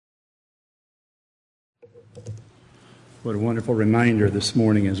What a wonderful reminder this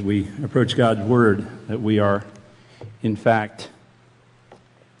morning as we approach God's Word that we are, in fact,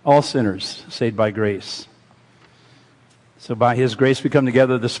 all sinners saved by grace. So by His grace we come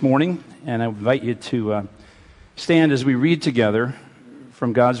together this morning, and I invite you to stand as we read together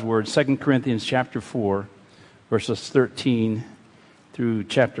from God's Word, 2 Corinthians chapter 4, verses 13 through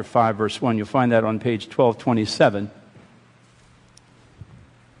chapter 5, verse 1. You'll find that on page 1227.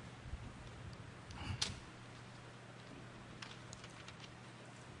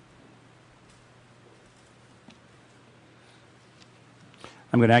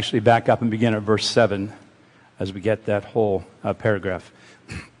 I'm going to actually back up and begin at verse 7 as we get that whole paragraph.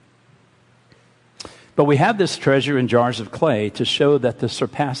 But we have this treasure in jars of clay to show that the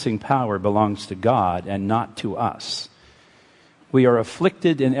surpassing power belongs to God and not to us. We are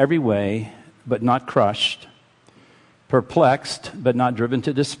afflicted in every way, but not crushed, perplexed, but not driven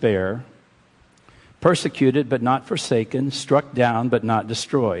to despair, persecuted, but not forsaken, struck down, but not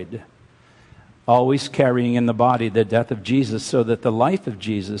destroyed, always carrying in the body the death of Jesus, so that the life of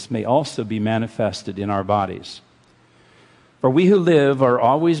Jesus may also be manifested in our bodies. For we who live are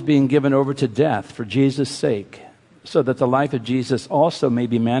always being given over to death for Jesus' sake, so that the life of Jesus also may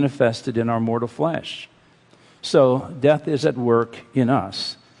be manifested in our mortal flesh. So death is at work in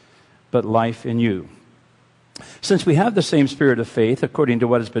us, but life in you. Since we have the same spirit of faith, according to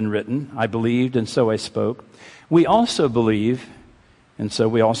what has been written, I believed and so I spoke, we also believe and so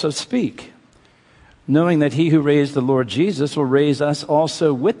we also speak, knowing that He who raised the Lord Jesus will raise us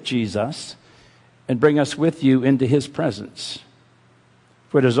also with Jesus and bring us with you into His presence.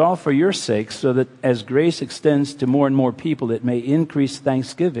 For it is all for your sake, so that as grace extends to more and more people, it may increase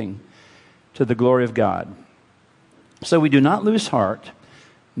thanksgiving to the glory of God. So we do not lose heart,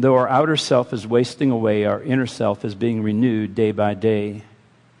 though our outer self is wasting away, our inner self is being renewed day by day.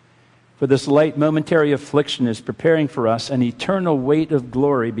 For this light momentary affliction is preparing for us an eternal weight of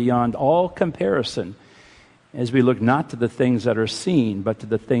glory beyond all comparison, as we look not to the things that are seen, but to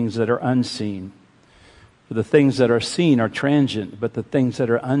the things that are unseen. For the things that are seen are transient, but the things that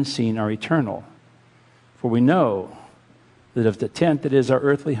are unseen are eternal. For we know that if the tent that is our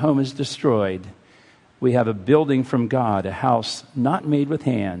earthly home is destroyed, we have a building from God, a house not made with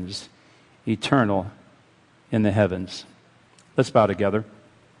hands, eternal in the heavens. Let's bow together.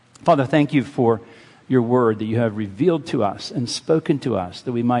 Father, thank you for your word that you have revealed to us and spoken to us,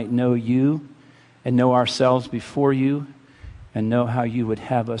 that we might know you and know ourselves before you and know how you would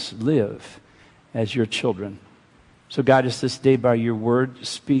have us live as your children. So guide us this day by your word.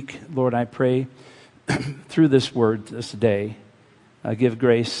 Speak, Lord, I pray, through this word this day. Give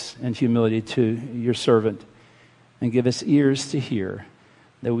grace and humility to your servant and give us ears to hear,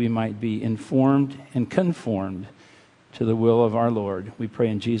 that we might be informed and conformed to the will of our Lord. We pray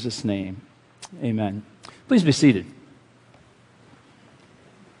in Jesus' name. Amen. Please be seated.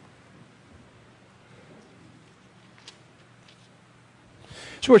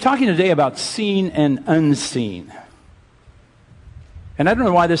 So we're talking today about seen and unseen. And I don't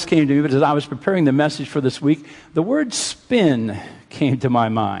know why this came to me, but as I was preparing the message for this week, the word spin came to my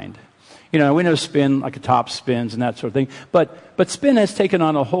mind. You know, we know spin, like a top spins and that sort of thing, but spin has taken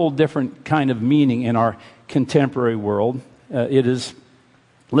on a whole different kind of meaning in our contemporary world. It is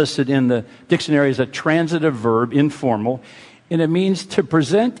listed in the dictionary as a transitive verb, informal, and it means to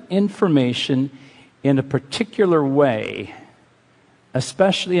present information in a particular way,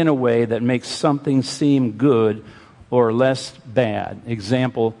 especially in a way that makes something seem good or less bad.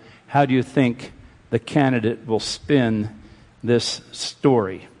 Example, how do you think the candidate will spin this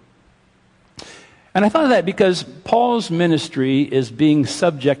story? And I thought of that because Paul's ministry is being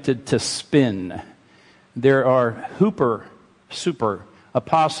subjected to spin. There are super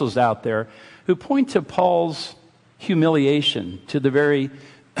apostles out there who point to Paul's humiliation, to the very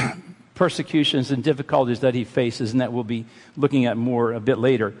persecutions and difficulties that he faces, and that we'll be looking at more a bit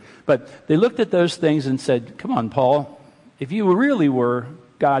later. But they looked at those things and said, come on, Paul, if you really were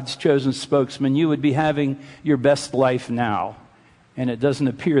God's chosen spokesman, you would be having your best life now. And it doesn't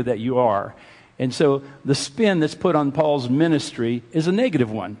appear that you are. And so the spin that's put on Paul's ministry is a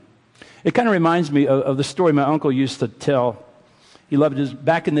negative one. It kind of reminds me of the story my uncle used to tell. He loved his,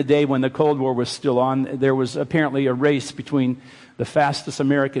 back in the day when the Cold War was still on, there was apparently a race between the fastest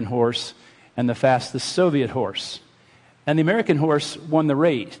American horse and the fastest Soviet horse. And the American horse won the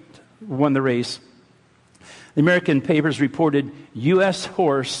race. The American papers reported, U.S.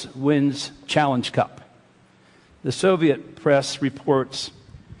 horse wins Challenge Cup. The Soviet press reports,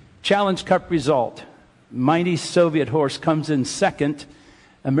 Challenge Cup result, mighty Soviet horse comes in second,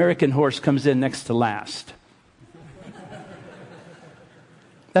 American horse comes in next to last.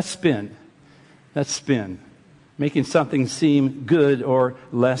 That's spin. That's spin. Making something seem good or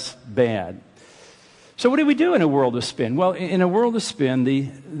less bad. So what do we do in a world of spin? Well, in a world of spin,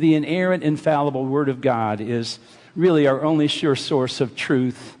 the inerrant, infallible Word of God is really our only sure source of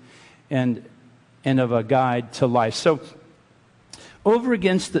truth and of a guide to life. So over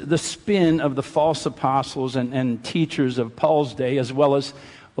against the spin of the false apostles and teachers of Paul's day, as well as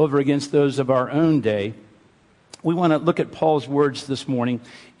over against those of our own day, we want to look at Paul's words this morning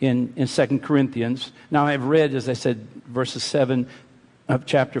in 2 Corinthians. Now, I've read, as I said, verses 7 of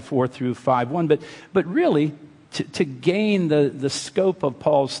chapter 4 through 5:1. But really, to gain the scope of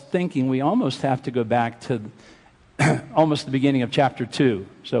Paul's thinking, we almost have to go back to almost the beginning of chapter 2.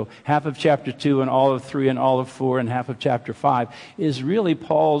 So half of chapter 2 and all of 3 and all of 4 and half of chapter 5 is really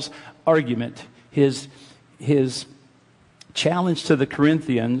Paul's argument, his challenge to the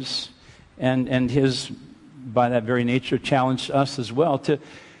Corinthians and his, by that very nature, challenge to us as well to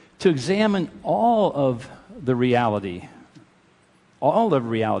examine all of reality,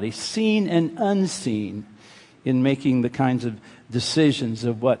 seen and unseen, in making the kinds of decisions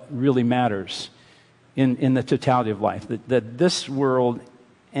of what really matters in the totality of life. That this world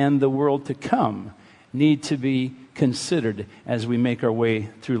and the world to come need to be considered as we make our way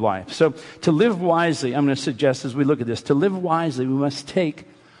through life. So to live wisely, I'm going to suggest as we look at this, to live wisely, we must take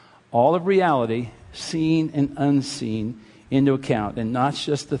all of reality, seen and unseen, into account, and not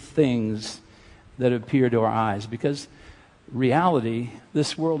just the things that appear to our eyes. Because reality,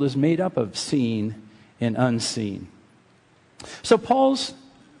 this world is made up of seen and unseen. So Paul's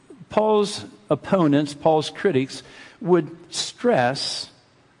opponents, Paul's critics, would stress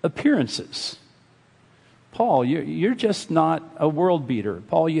appearances. Paul, you're just not a world beater.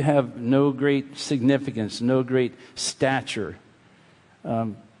 Paul, you have no great significance, no great stature.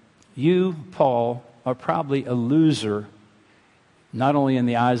 You, Paul, are probably a loser, not only in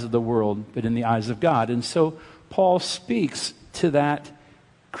the eyes of the world, but in the eyes of God. And so Paul speaks to that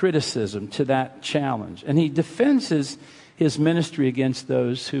criticism, to that challenge. And he defends his ministry against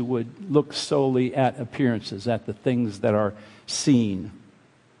those who would look solely at appearances, at the things that are seen.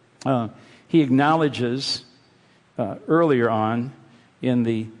 He acknowledges earlier on in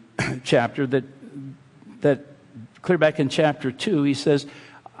the chapter that clear back in chapter 2, he says,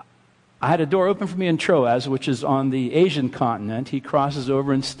 I had a door open for me in Troas, which is on the Asian continent. He crosses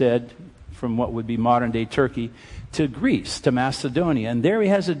over instead from what would be modern-day Turkey to Greece, to Macedonia. And there he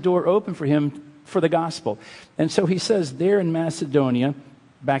has a door open for him for the gospel. And so he says there in Macedonia,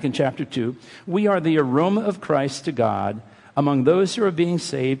 back in chapter 2, we are the aroma of Christ to God among those who are being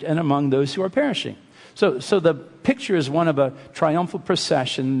saved and among those who are perishing. So the picture is one of a triumphal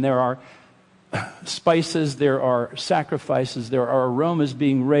procession. There are spices, there are sacrifices, there are aromas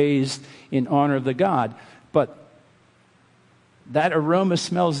being raised in honor of the God. But that aroma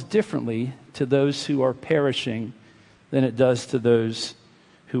smells differently to those who are perishing than it does to those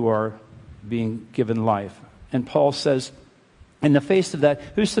who are being given life. And Paul says, in the face of that,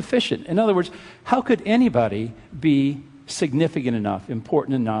 who's sufficient? In other words, how could anybody be significant enough,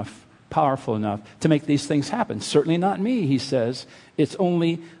 important enough, powerful enough to make these things happen? Certainly not me, he says. It's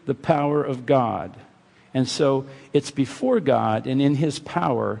only the power of God. And so it's before God and in his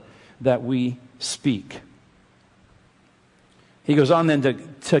power that we speak. He goes on then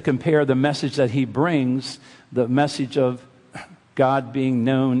to compare the message that he brings, the message of God being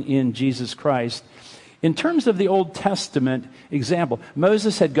known in Jesus Christ. In terms of the Old Testament example,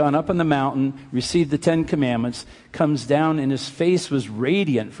 Moses had gone up on the mountain, received the 10 Commandments, comes down, and his face was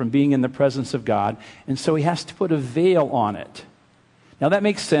radiant from being in the presence of God, and so he has to put a veil on it. Now that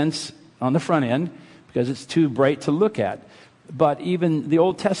makes sense on the front end because it's too bright to look at. But even the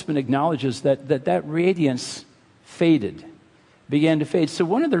Old Testament acknowledges that radiance began to fade. So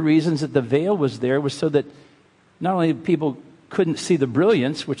one of the reasons that the veil was there was so that not only people couldn't see the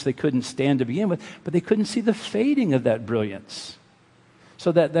brilliance, which they couldn't stand to begin with, but they couldn't see the fading of that brilliance.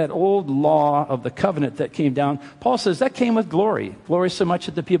 So that old law of the covenant that came down, Paul says that came with glory. Glory so much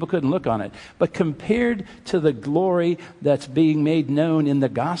that the people couldn't look on it. But compared to the glory that's being made known in the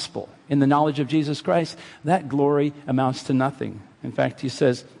gospel, in the knowledge of Jesus Christ, that glory amounts to nothing. In fact, he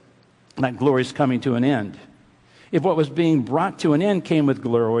says that glory is coming to an end. If what was being brought to an end came with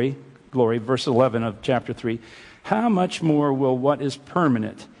glory, verse 11 of chapter 3, how much more will what is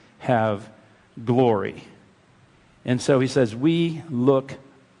permanent have glory? And so he says, we look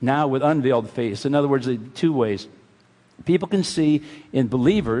now with unveiled face. In other words, two ways. People can see in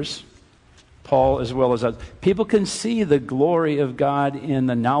believers, Paul as well as us, people can see the glory of God in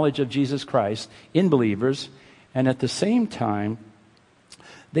the knowledge of Jesus Christ in believers, and at the same time,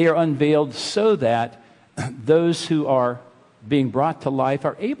 they are unveiled so that those who are being brought to life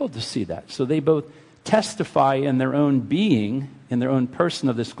are able to see that. So they both testify in their own being, in their own person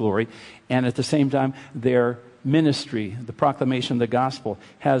of this glory, and at the same time, their ministry, the proclamation of the gospel,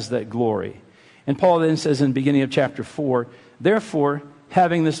 has that glory. And Paul then says in the beginning of chapter 4, therefore,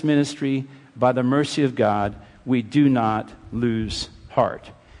 having this ministry by the mercy of God, we do not lose heart.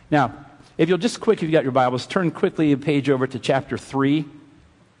 Now, if you'll just quick, if you got your Bibles, turn quickly a page over to chapter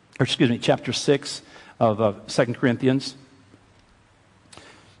 6 of 2 Corinthians.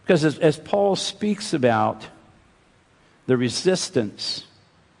 Because as Paul speaks about the resistance,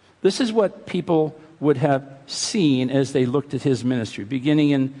 this is what people would have seen as they looked at his ministry. Beginning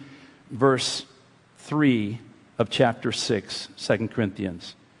in verse 3 of chapter 6, 2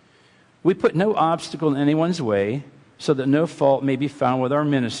 Corinthians. We put no obstacle in anyone's way, so that no fault may be found with our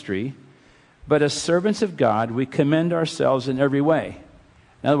ministry. But as servants of God, we commend ourselves in every way.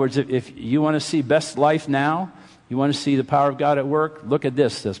 In other words, if you want to see best life now, you want to see the power of God at work, look at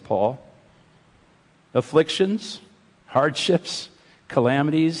this, says Paul. Afflictions, hardships,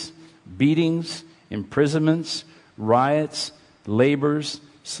 calamities, beatings, imprisonments, riots, labors,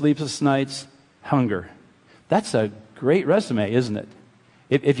 sleepless nights, hunger. That's a great resume, isn't it?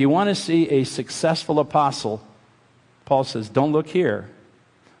 If you want to see a successful apostle, Paul says, don't look here.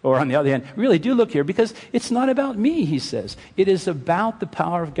 Or on the other hand, really do look here, because it's not about me, he says. It is about the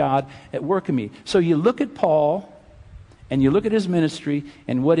power of God at work in me. So you look at Paul, and you look at his ministry,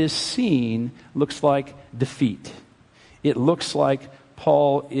 and what is seen looks like defeat. It looks like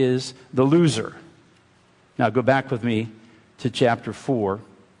Paul is the loser. Now go back with me to chapter 4.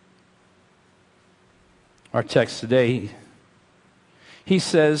 Our text today, he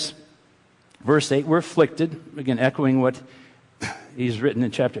says, verse 8, we're afflicted, again echoing what he's written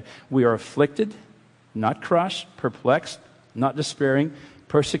in chapter. We are afflicted, not crushed, perplexed, not despairing,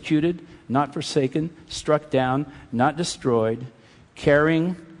 persecuted, not forsaken, struck down, not destroyed,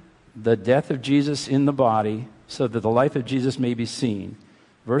 carrying the death of Jesus in the body, so that the life of Jesus may be seen.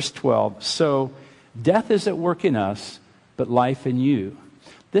 Verse 12, so death is at work in us, but life in you.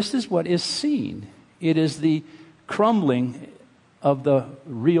 This is what is seen. It is the crumbling of the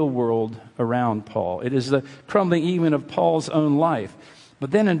real world around Paul. It is the crumbling even of Paul's own life. But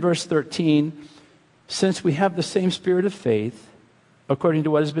then in verse 13, since we have the same spirit of faith, according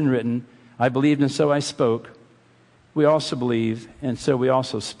to what has been written, I believed and so I spoke, we also believe and so we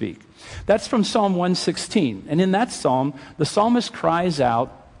also speak. That's from Psalm 116. And in that psalm, the psalmist cries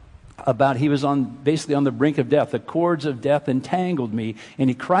out about he was basically on the brink of death. The cords of death entangled me. And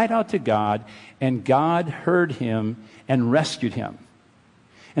he cried out to God, and God heard him and rescued him.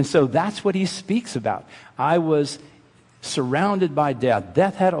 And so that's what he speaks about. I was surrounded by death.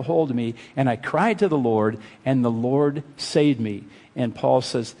 Death had a hold of me, and I cried to the Lord, and the Lord saved me. And Paul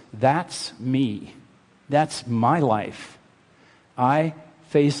says, that's me. That's my life. I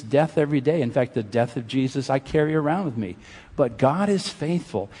face death every day. In fact, the death of Jesus I carry around with me. But God is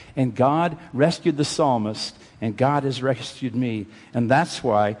faithful, and God rescued the psalmist, and God has rescued me. And that's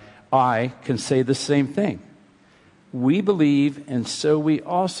why I can say the same thing. We believe, and so we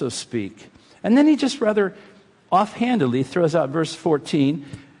also speak. And then he just rather offhandedly throws out verse 14,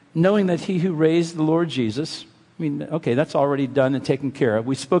 knowing that he who raised the Lord Jesus, I mean, okay, that's already done and taken care of.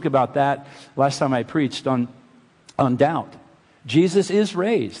 We spoke about that last time I preached on doubt. Jesus is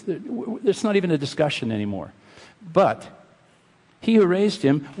raised. It's not even a discussion anymore. But he who raised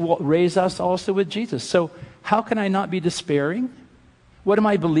him will raise us also with Jesus. So how can I not be despairing? What am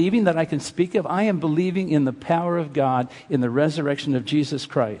I believing that I can speak of? I am believing in the power of God in the resurrection of Jesus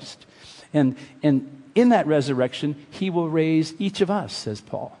Christ. And in that resurrection, he will raise each of us, says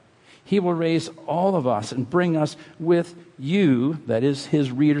Paul. He will raise all of us and bring us with you, that is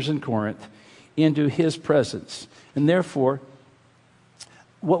his readers in Corinth, into his presence. And therefore,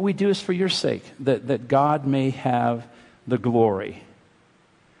 what we do is for your sake, that God may have the glory.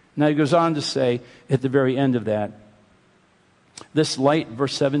 Now he goes on to say at the very end of that, this light,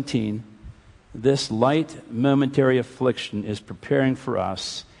 verse 17, this light momentary affliction is preparing for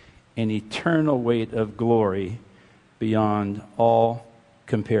us an eternal weight of glory beyond all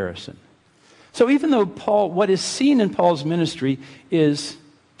comparison. So even though what is seen in Paul's ministry is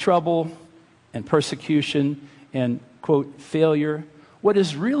trouble and persecution and, quote, failure, what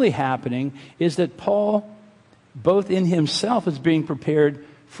is really happening is that Paul, both in himself, is being prepared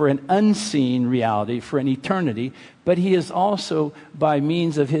for an unseen reality, for an eternity, but he is also, by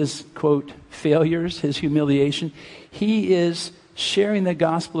means of his, quote, failures, his humiliation, he is sharing the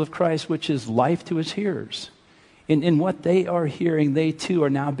gospel of Christ, which is life to his hearers. In what they are hearing, they too are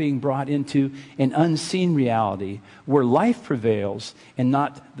now being brought into an unseen reality where life prevails and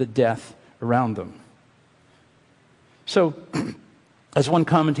not the death around them. So, as one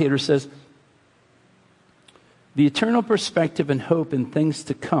commentator says, the eternal perspective and hope in things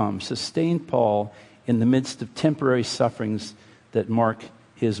to come sustained Paul in the midst of temporary sufferings that mark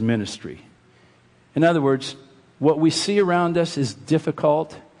his ministry. In other words, what we see around us is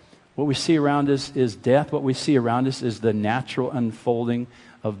difficult. What we see around us is death. What we see around us is the natural unfolding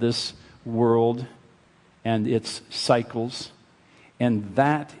of this world and its cycles. And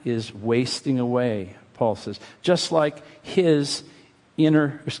that is wasting away, Paul says. Just like his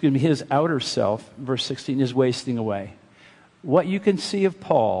outer self, verse 16, is wasting away. What you can see of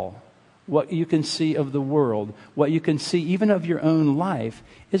Paul, what you can see of the world, what you can see even of your own life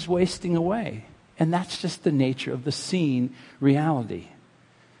is wasting away. And that's just the nature of the seen reality.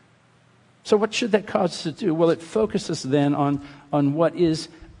 So what should that cause us to do? Well, it focuses then on what is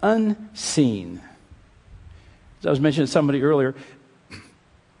unseen. As I was mentioning to somebody earlier,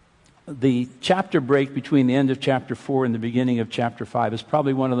 the chapter break between the end of chapter 4 and the beginning of chapter 5 is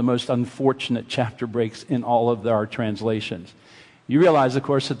probably one of the most unfortunate chapter breaks in all of our translations. You realize, of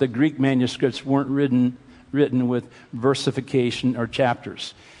course, that the Greek manuscripts weren't written with versification or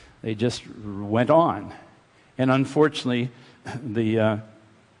chapters. They just went on. And unfortunately, the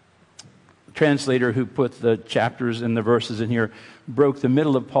translator who put the chapters and the verses in here broke the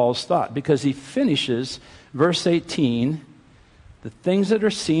middle of Paul's thought, because he finishes verse 18, the things that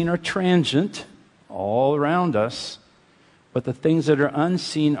are seen are transient all around us, but the things that are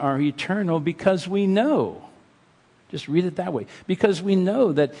unseen are eternal, because we know. Just read it that way. Because we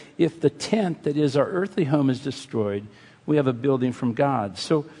know that if the tent that is our earthly home is destroyed, we have a building from God.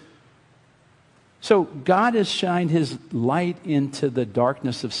 So God has shined his light into the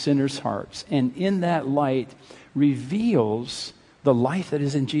darkness of sinners' hearts, and in that light reveals the life that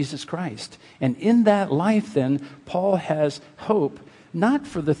is in Jesus Christ. And in that life, then, Paul has hope, not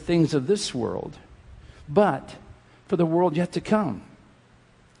for the things of this world, but for the world yet to come.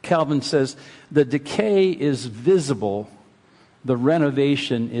 Calvin says, the decay is visible, the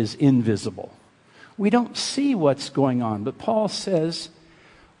renovation is invisible. We don't see what's going on, but Paul says,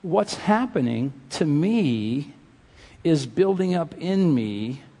 what's happening to me is building up in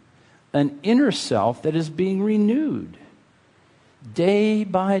me an inner self that is being renewed. Day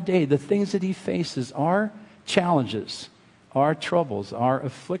by day, the things that he faces are challenges, our troubles, our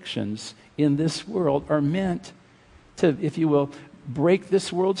afflictions in this world are meant to, if you will, break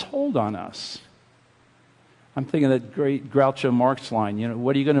this world's hold on us. I'm thinking of that great Groucho Marx line,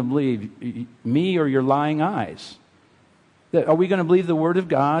 what are you going to believe, me or your lying eyes? Are we going to believe the Word of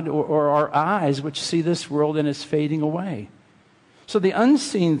God or our eyes which see this world and is fading away? So the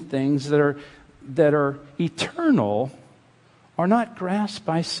unseen things that are eternal are not grasped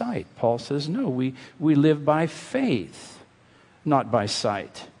by sight. Paul says, no, we live by faith, not by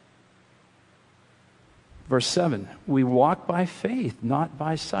sight. Verse 7, we walk by faith, not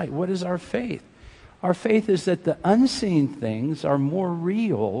by sight. What is our faith? Our faith is that the unseen things are more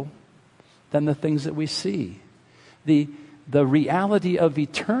real than the things that we see. The reality of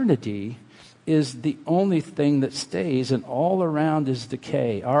eternity is the only thing that stays, and all around is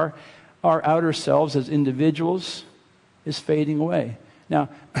decay. Our outer selves as individuals is fading away. Now,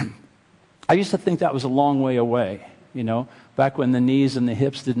 I used to think that was a long way away, back when the knees and the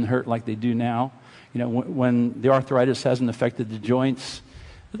hips didn't hurt like they do now. When the arthritis hasn't affected the joints.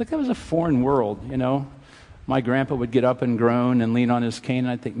 I think that was a foreign world, My grandpa would get up and groan and lean on his cane, and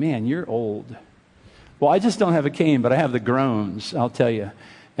I'd think, man, you're old. Well, I just don't have a cane, but I have the groans, I'll tell you,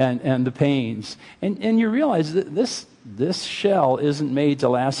 and the pains. And you realize that this shell isn't made to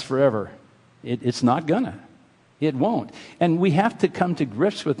last forever. It's not gonna. It won't. And we have to come to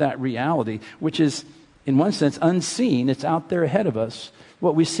grips with that reality, which is, in one sense, unseen. It's out there ahead of us.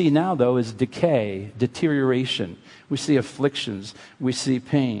 What we see now, though, is decay, deterioration. We see afflictions. We see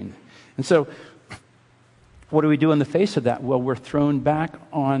pain. And so, what do we do in the face of that? Well, we're thrown back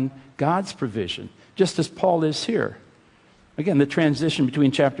on God's provision, just as Paul is here. Again, the transition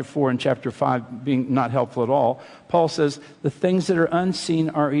between chapter 4 and chapter 5 being not helpful at all. Paul says, the things that are unseen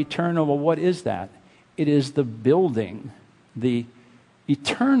are eternal. Well, what is that? It is the building, the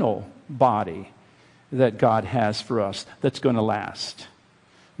eternal body that God has for us that's going to last.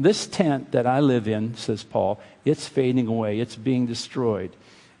 This tent that I live in, says Paul, it's fading away. It's being destroyed.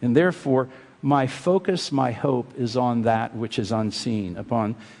 And therefore, my focus, my hope is on that which is unseen,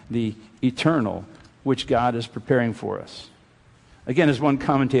 upon the eternal, which God is preparing for us. Again, as one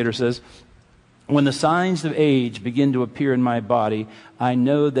commentator says, when the signs of age begin to appear in my body, I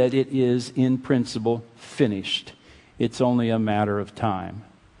know that it is in principle finished. It's only a matter of time.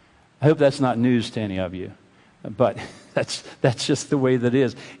 I hope that's not news to any of you. But that's just the way that it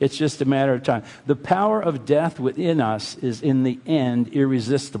is. It's just a matter of time. The power of death within us is in the end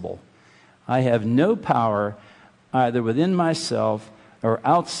irresistible. I have no power either within myself or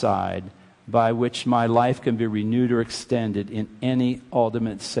outside by which my life can be renewed or extended in any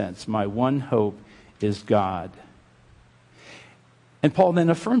ultimate sense. My one hope is God. And Paul then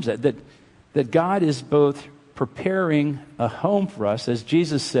affirms that God is both preparing a home for us, as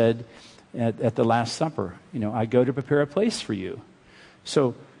Jesus said at the Last Supper. I go to prepare a place for you.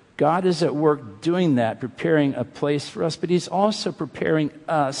 So God is at work doing that, preparing a place for us, but he's also preparing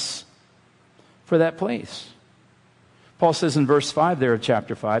us for that place. Paul says in verse 5 there of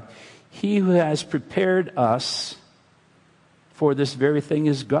chapter 5, he who has prepared us for this very thing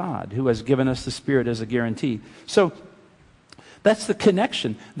is God, who has given us the Spirit as a guarantee. So that's the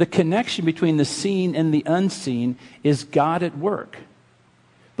connection. The connection between the seen and the unseen is God at work.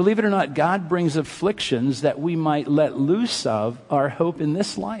 Believe it or not, God brings afflictions that we might let loose of our hope in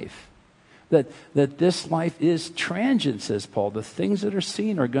this life. That this life is transient, says Paul. The things that are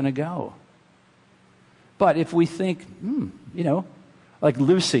seen are going to go. But if we think, like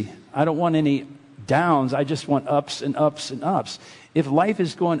Lucy, I don't want any downs, I just want ups and ups and ups. If life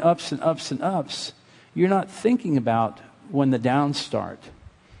is going ups and ups and ups, you're not thinking about when the downs start.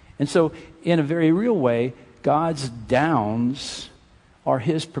 And so, in a very real way, God's downs are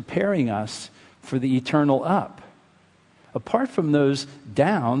his preparing us for the eternal up. Apart from those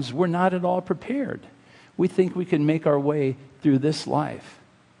downs, we're not at all prepared. We think we can make our way through this life.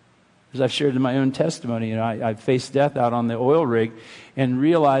 As I've shared in my own testimony, I faced death out on the oil rig and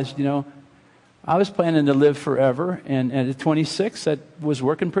realized, I was planning to live forever, and at 26, that was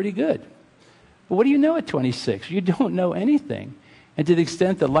working pretty good. But what do you know at 26? You don't know anything. And to the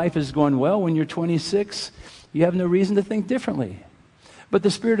extent that life is going well when you're 26, you have no reason to think differently. But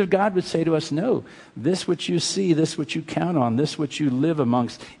the Spirit of God would say to us, no, this which you see, this which you count on, this which you live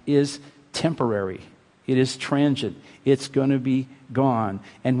amongst is temporary. It is transient. It's going to be gone.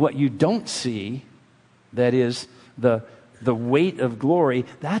 And what you don't see, that is the weight of glory,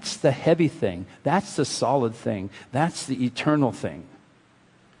 that's the heavy thing. That's the solid thing. That's the eternal thing.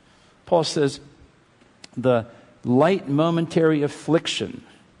 Paul says, the light momentary affliction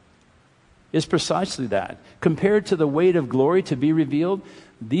is precisely that. Compared to the weight of glory to be revealed,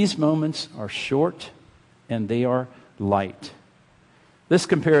 these moments are short and they are light. This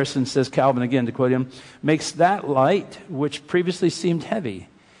comparison, says Calvin again, to quote him, makes that light which previously seemed heavy,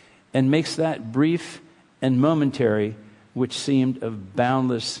 and makes that brief and momentary which seemed of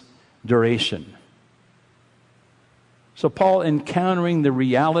boundless duration. So Paul, encountering the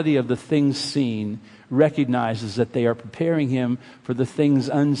reality of the things seen, recognizes that they are preparing him for the things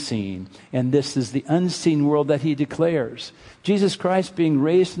unseen. And this is the unseen world that he declares. Jesus Christ, being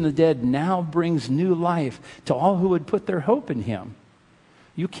raised from the dead, now brings new life to all who would put their hope in him.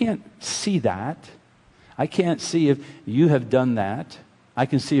 You can't see that. I can't see if you have done that. I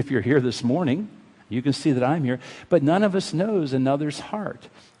can see if you're here this morning. You can see that I'm here. But none of us knows another's heart.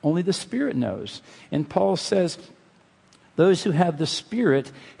 Only the Spirit knows. And Paul says, those who have the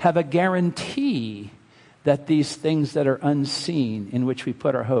Spirit have a guarantee that these things that are unseen, in which we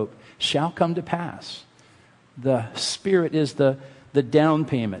put our hope, shall come to pass. The Spirit is the down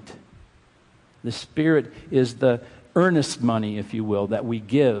payment. The Spirit is the earnest money, if you will, that we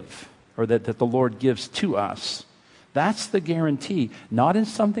give, or that the Lord gives to us. That's the guarantee. Not in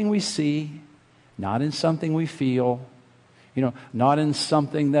something we see, not in something we feel, not in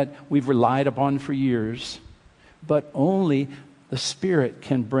something that we've relied upon for years, but only the Spirit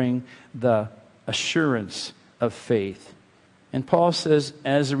can bring the assurance of faith. And Paul says,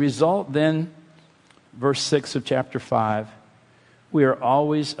 as a result then, verse 6 of chapter 5, we are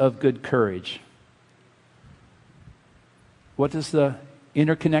always of good courage. What does the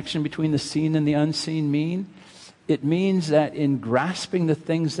interconnection between the seen and the unseen mean? It means that in grasping the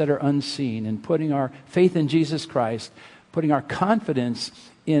things that are unseen and putting our faith in Jesus Christ, putting our confidence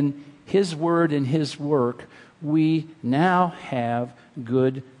in his word and his work, we now have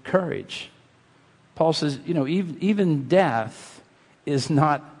good courage. Paul says, even death is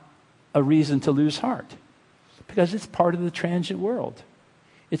not a reason to lose heart, because it's part of the transient world.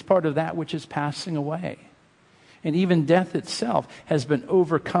 It's part of that which is passing away. And even death itself has been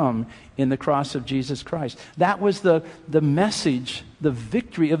overcome in the cross of Jesus Christ. That was the message, the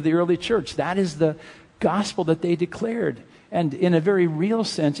victory of the early church. That is the gospel that they declared. And in a very real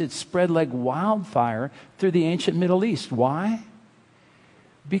sense, it spread like wildfire through the ancient Middle East. Why?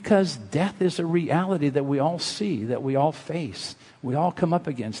 Because death is a reality that we all see, that we all face, we all come up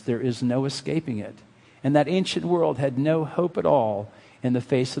against. There is no escaping it. And that ancient world had no hope at all in the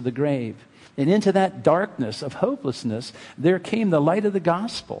face of the grave. And into that darkness of hopelessness, there came the light of the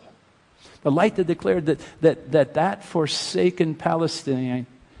gospel. The light that declared that forsaken Palestinian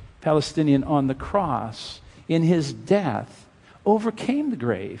on the cross, in his death, overcame the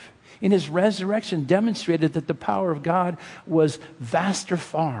grave. In his resurrection, demonstrated that the power of God was vaster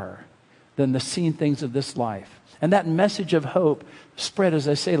far than the seen things of this life. And that message of hope spread, as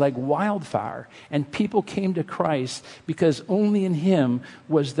I say, like wildfire. And people came to Christ because only in him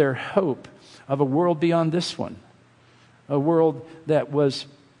was there hope of a world beyond this one. A world that was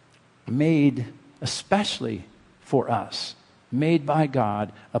made especially for us, made by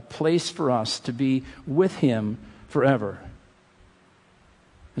God, a place for us to be with him forever.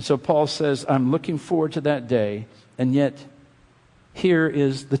 And so Paul says, I'm looking forward to that day, and yet here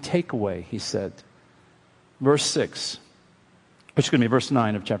is the takeaway, he said. Verse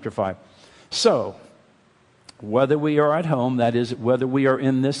 9 of chapter 5. So, whether we are at home, that is, whether we are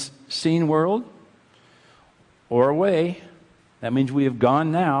in this seen world or away, that means we have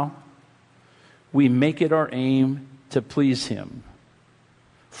gone now, we make it our aim to please him.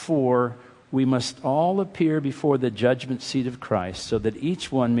 For we must all appear before the judgment seat of Christ, so that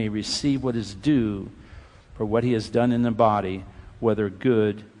each one may receive what is due for what he has done in the body, whether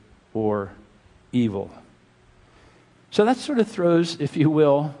good or evil. So that sort of throws, if you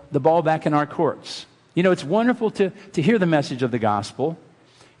will, the ball back in our courts. You know, it's wonderful to hear the message of the gospel.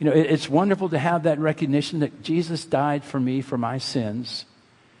 You know, it's wonderful to have that recognition that Jesus died for me, for my sins.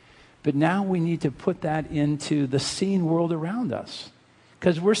 But now we need to put that into the seen world around us,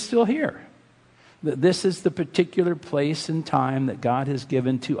 because we're still here. This is the particular place and time that God has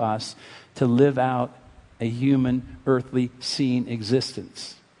given to us to live out a human, earthly, seen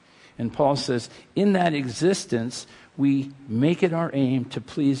existence. And Paul says, in that existence, we make it our aim to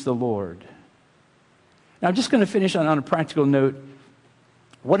please the Lord. Now, I'm just going to finish on a practical note.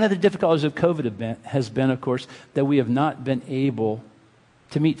 One of the difficulties of COVID has been, of course, that we have not been able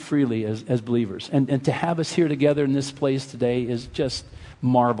to meet freely as believers. And to have us here together in this place today is just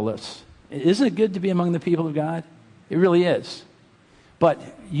marvelous. Isn't it good to be among the people of God? It really is. But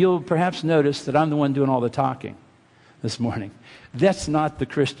you'll perhaps notice that I'm the one doing all the talking this morning. That's not the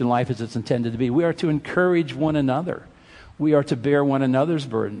Christian life as it's intended to be. We are to encourage one another. We are to bear one another's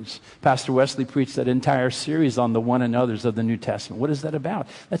burdens. Pastor Wesley preached that entire series on the one another's of the New Testament. What is that about?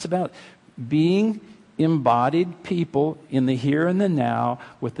 That's about being embodied people in the here and the now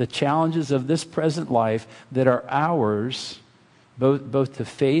with the challenges of this present life that are ours, both to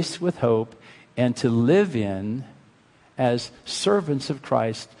face with hope and to live in as servants of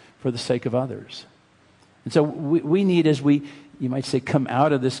Christ for the sake of others. And so we need, as we, you might say, come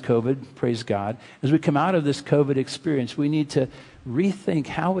out of this COVID, praise God, as we come out of this COVID experience, we need to rethink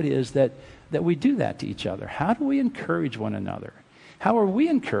how it is that we do that to each other. How do we encourage one another? How are we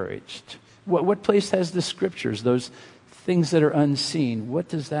encouraged? What place has the scriptures, those things that are unseen? What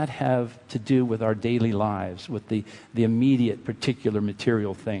does that have to do with our daily lives, with the immediate, particular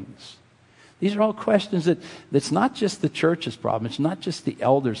material things? These are all questions that's not just the church's problem. It's not just the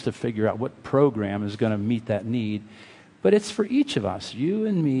elders to figure out what program is going to meet that need, but it's for each of us, you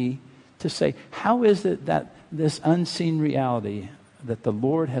and me, to say, how is it that this unseen reality that the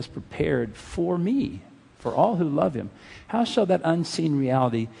Lord has prepared for me, for all who love him, how shall that unseen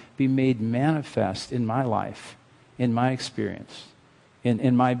reality be made manifest in my life, in my experience,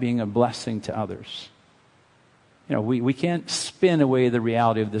 in my being a blessing to others? You know, we can't spin away the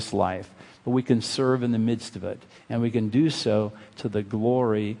reality of this life, but we can serve in the midst of it. And we can do so to the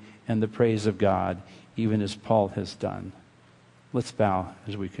glory and the praise of God, even as Paul has done. Let's bow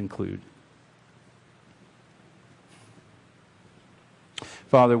as we conclude.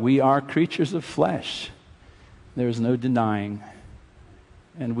 Father, we are creatures of flesh. There is no denying.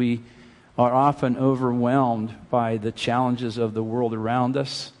 And we are often overwhelmed by the challenges of the world around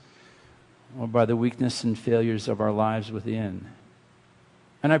us, or by the weakness and failures of our lives within.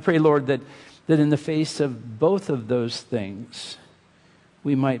 And I pray, Lord, that in the face of both of those things,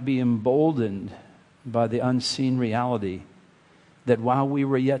 we might be emboldened by the unseen reality that while we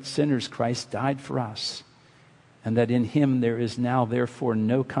were yet sinners, Christ died for us, and that in him there is now therefore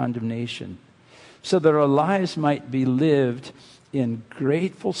no condemnation, so that our lives might be lived in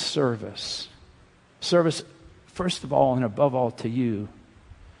grateful service. Service, first of all and above all, to you,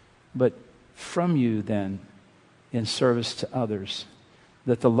 but from you then in service to others,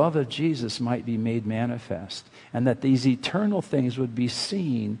 that the love of Jesus might be made manifest, and that these eternal things would be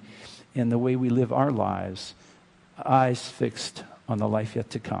seen in the way we live our lives, eyes fixed on the life yet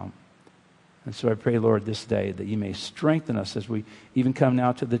to come. And so I pray, Lord, this day that you may strengthen us as we even come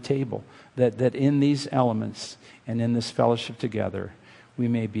now to the table, that in these elements and in this fellowship together, we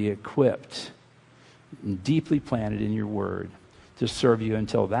may be equipped and deeply planted in your word to serve you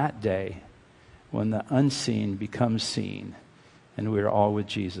until that day when the unseen becomes seen and we are all with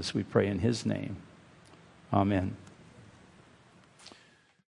Jesus. We pray in his name. Amen.